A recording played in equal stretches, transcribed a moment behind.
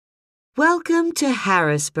Welcome to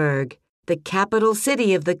Harrisburg, the capital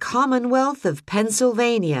city of the Commonwealth of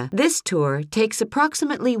Pennsylvania. This tour takes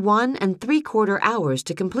approximately 1¾ hours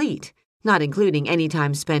to complete, not including any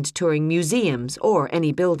time spent touring museums or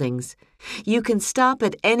any buildings. You can stop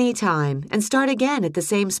at any time and start again at the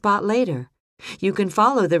same spot later. You can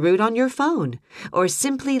follow the route on your phone or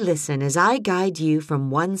simply listen as I guide you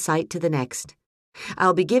from one site to the next.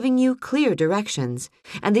 I'll be giving you clear directions,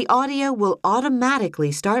 and the audio will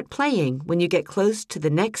automatically start playing when you get close to the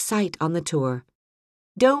next site on the tour.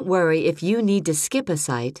 Don't worry if you need to skip a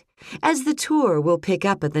site, as the tour will pick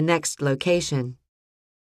up at the next location.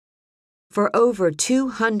 For over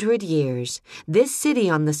 200 years, this city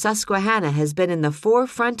on the Susquehanna has been in the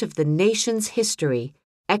forefront of the nation's history,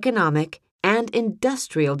 economic, and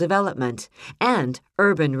industrial development, and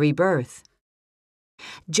urban rebirth.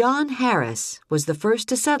 John Harris was the first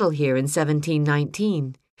to settle here in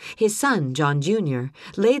 1719. His son, John Jr.,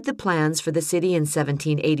 laid the plans for the city in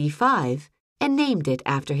 1785 and named it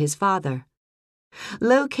after his father.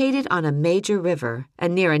 Located on a major river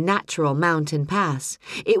and near a natural mountain pass,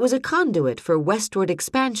 it was a conduit for westward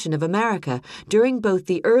expansion of America during both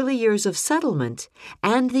the early years of settlement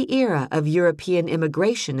and the era of European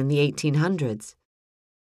immigration in the 1800s.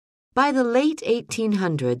 By the late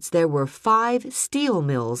 1800s, there were 5 steel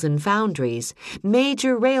mills and foundries,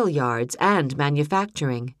 major rail yards, and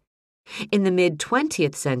manufacturing. In the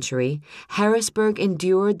mid-20th century, Harrisburg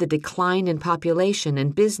endured the decline in population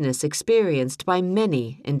and business experienced by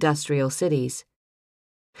many industrial cities.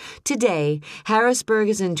 Today, Harrisburg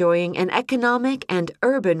is enjoying an economic and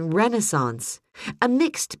urban renaissance. A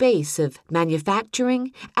mixed base of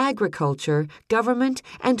manufacturing, agriculture, government,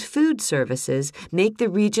 and food services make the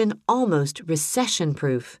region almost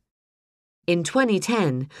recession-proof. In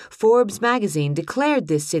 2010, Forbes magazine declared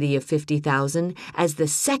this city of 50,000 as the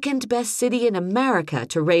second-best city in America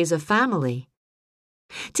to raise a family.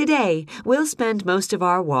 Today, we'll spend most of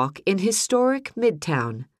our walk in historic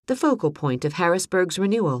Midtown, the focal point of Harrisburg's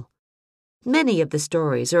renewal. Many of the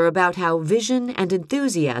stories are about how vision and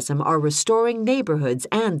enthusiasm are restoring neighborhoods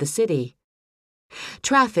and the city.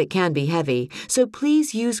 Traffic can be heavy, so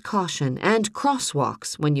please use caution and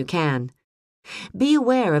crosswalks when you can. Be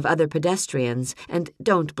aware of other pedestrians and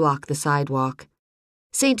don't block the sidewalk.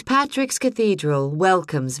 St. Patrick's Cathedral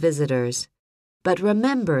welcomes visitors. But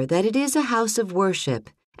remember that it is a house of worship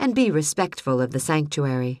and be respectful of the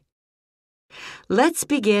sanctuary. Let's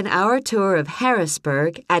begin our tour of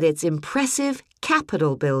Harrisburg at its impressive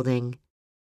Capitol building.